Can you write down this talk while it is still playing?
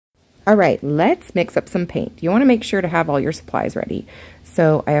All right, let's mix up some paint. You want to make sure to have all your supplies ready.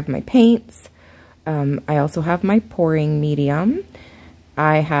 So I have my paints. I also have my pouring medium.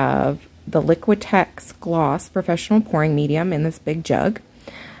 I have the Liquitex Gloss Professional Pouring Medium in this big jug.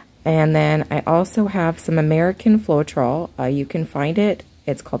 And then I also have some American Floetrol. You can find it.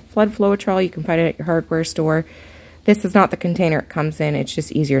 It's called Flood Floetrol. You can find it at your hardware store. This is not the container it comes in. It's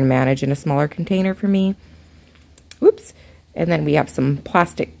just easier to manage in a smaller container for me. Oops. And then we have some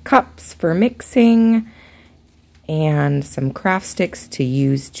plastic cups for mixing and some craft sticks to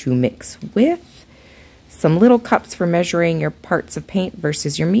use to mix with. Some little cups for measuring your parts of paint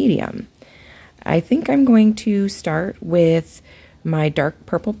versus your medium. I think I'm going to start with my dark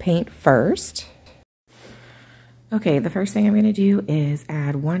purple paint first. Okay, the first thing I'm going to do is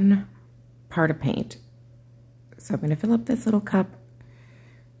add 1 part of paint. So I'm going to fill up this little cup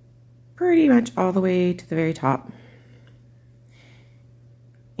pretty much all the way to the very top.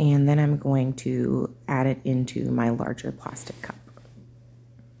 And then I'm going to add it into my larger plastic cup.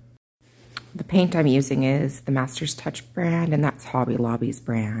 The paint I'm using is the Master's Touch brand, and that's Hobby Lobby's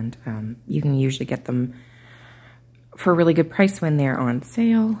brand. You can usually get them for a really good price when they're on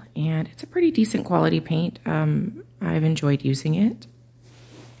sale, and it's a pretty decent quality paint. I've enjoyed using it.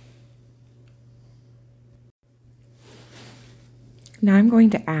 Now I'm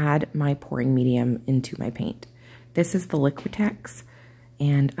going to add my pouring medium into my paint. This is the Liquitex,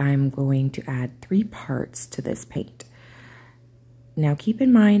 and I'm going to add 3 parts to this paint. Now keep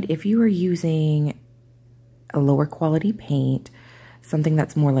in mind, if you are using a lower quality paint, something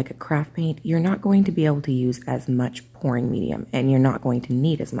that's more like a craft paint, you're not going to be able to use as much pouring medium, and you're not going to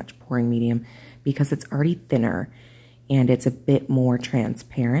need as much pouring medium because it's already thinner and it's a bit more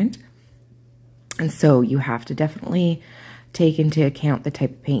transparent. And so you have to definitely take into account the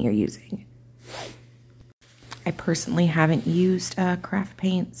type of paint you're using. I personally haven't used craft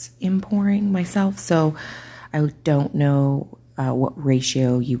paints in pouring myself, so I don't know what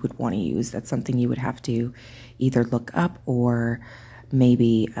ratio you would want to use. That's something you would have to either look up or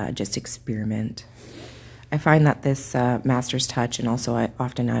maybe just experiment. I find that this Master's Touch, and also I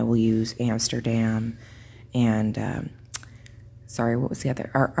will use Amsterdam and sorry, what was the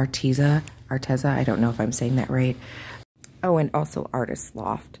other? Arteza, I don't know if I'm saying that right. Oh, and also Artist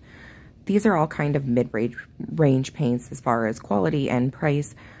Loft. These are all kind of mid-range paints as far as quality and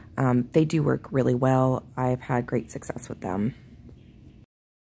price. They do work really well. I've had great success with them.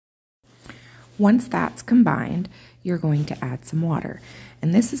 Once that's combined, you're going to add some water.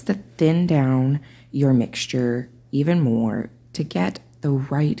 And this is to thin down your mixture even more to get the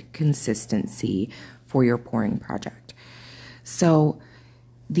right consistency for your pouring project. So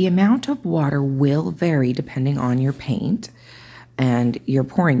the amount of water will vary depending on your paint and your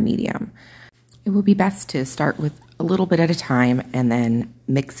pouring medium. It will be best to start with a little bit at a time and then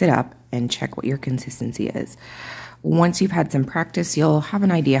mix it up and check what your consistency is. Once you've had some practice, you'll have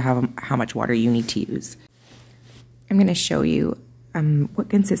an idea how much water you need to use. I'm going to show you what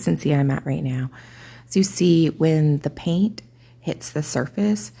consistency I'm at right now. So you see when the paint hits the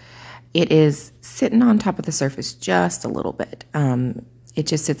surface, it is sitting on top of the surface just a little bit. It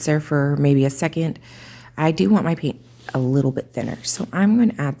just sits there for maybe a second. I do want my paint a little bit thinner, so I'm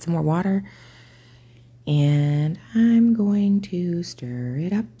going to add some more water, and I'm going to stir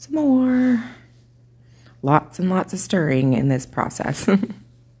it up some more. Lots and lots of stirring in this process. And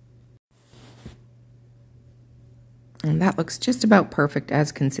that looks just about perfect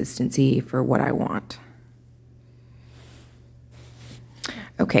as consistency for what I want.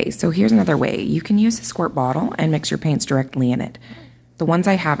 Okay, so here's another way. You can use a squirt bottle and mix your paints directly in it. The ones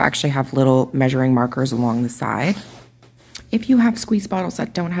I have actually have little measuring markers along the side. If you have squeeze bottles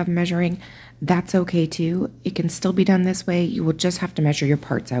that don't have measuring, that's okay too. It can still be done this way. You will just have to measure your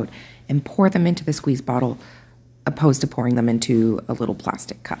parts out and pour them into the squeeze bottle, opposed to pouring them into a little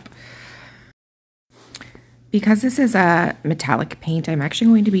plastic cup. Because this is a metallic paint, I'm actually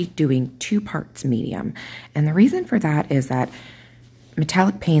going to be doing 2 parts medium. And the reason for that is that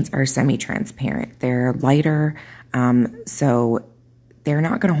metallic paints are semi-transparent. They're lighter, so they're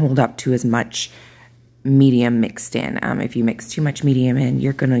not going to hold up to as much medium mixed in. If you mix too much medium in,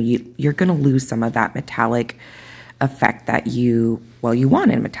 you're gonna lose some of that metallic effect that you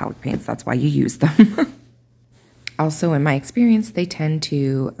want in metallic paints. That's why you use them. Also, in my experience, they tend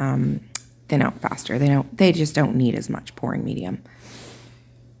to thin out faster. They just don't need as much pouring medium.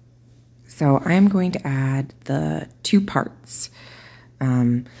 So I'm going to add the 2 parts.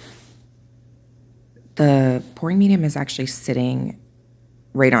 The pouring medium is actually sitting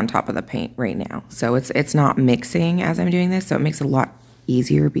right on top of the paint right now. So it's not mixing as I'm doing this, so it makes it a lot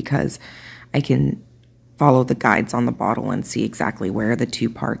easier because I can follow the guides on the bottle and see exactly where the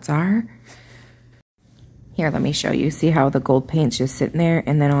two parts are. Here, let me show you. See how the gold paint's just sitting there,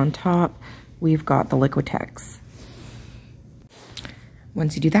 and then on top, we've got the Liquitex.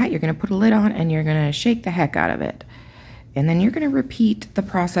 Once you do that, you're gonna put a lid on and you're gonna shake the heck out of it. And then you're gonna repeat the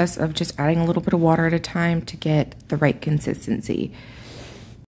process of just adding a little bit of water at a time to get the right consistency.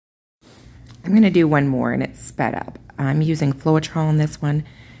 I'm gonna do one more and it's sped up. I'm using Floetrol on this one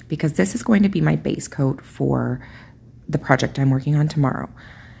because this is going to be my base coat for the project I'm working on tomorrow.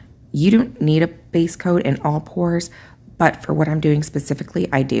 You don't need a base coat in all pours, but for what I'm doing specifically,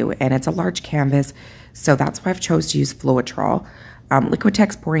 I do. And it's a large canvas, so that's why I've chose to use Floetrol.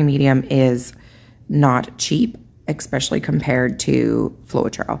 Liquitex pouring medium is not cheap, especially compared to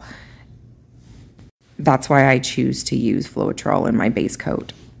Floetrol. That's why I choose to use Floetrol in my base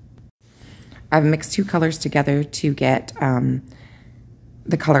coat. I've mixed two colors together to get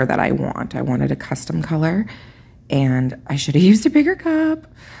the color that I want. I wanted a custom color, and I should have used a bigger cup.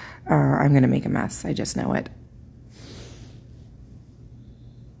 I'm gonna make a mess, I just know it.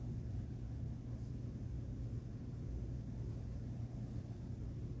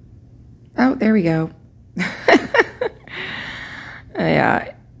 Oh, there we go.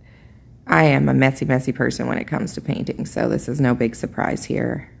 Yeah, I am a messy, messy person when it comes to painting, so this is no big surprise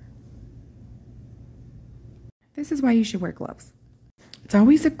here. This is why you should wear gloves. It's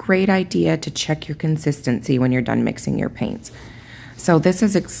always a great idea to check your consistency when you're done mixing your paints. So this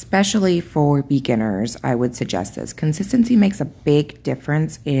is especially for beginners, I would suggest this. Consistency makes a big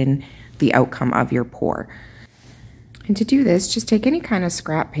difference in the outcome of your pour. And to do this, just take any kind of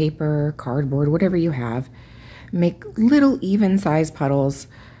scrap paper, cardboard, whatever you have, make little even sized puddles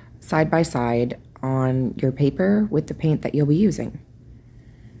side by side on your paper with the paint that you'll be using.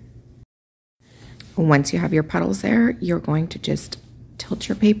 Once you have your puddles there, you're going to just tilt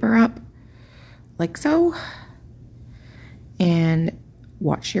your paper up like so and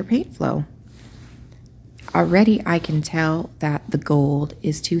watch your paint flow. Already I can tell that the gold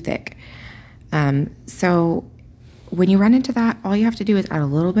is too thick. So when you run into that, all you have to do is add a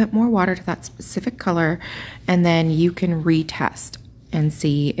little bit more water to that specific color, and then you can retest and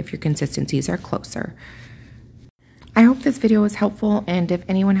see if your consistencies are closer. I hope this video was helpful, and if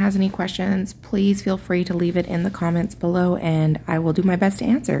anyone has any questions, please feel free to leave it in the comments below and I will do my best to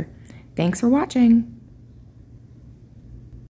answer. Thanks for watching.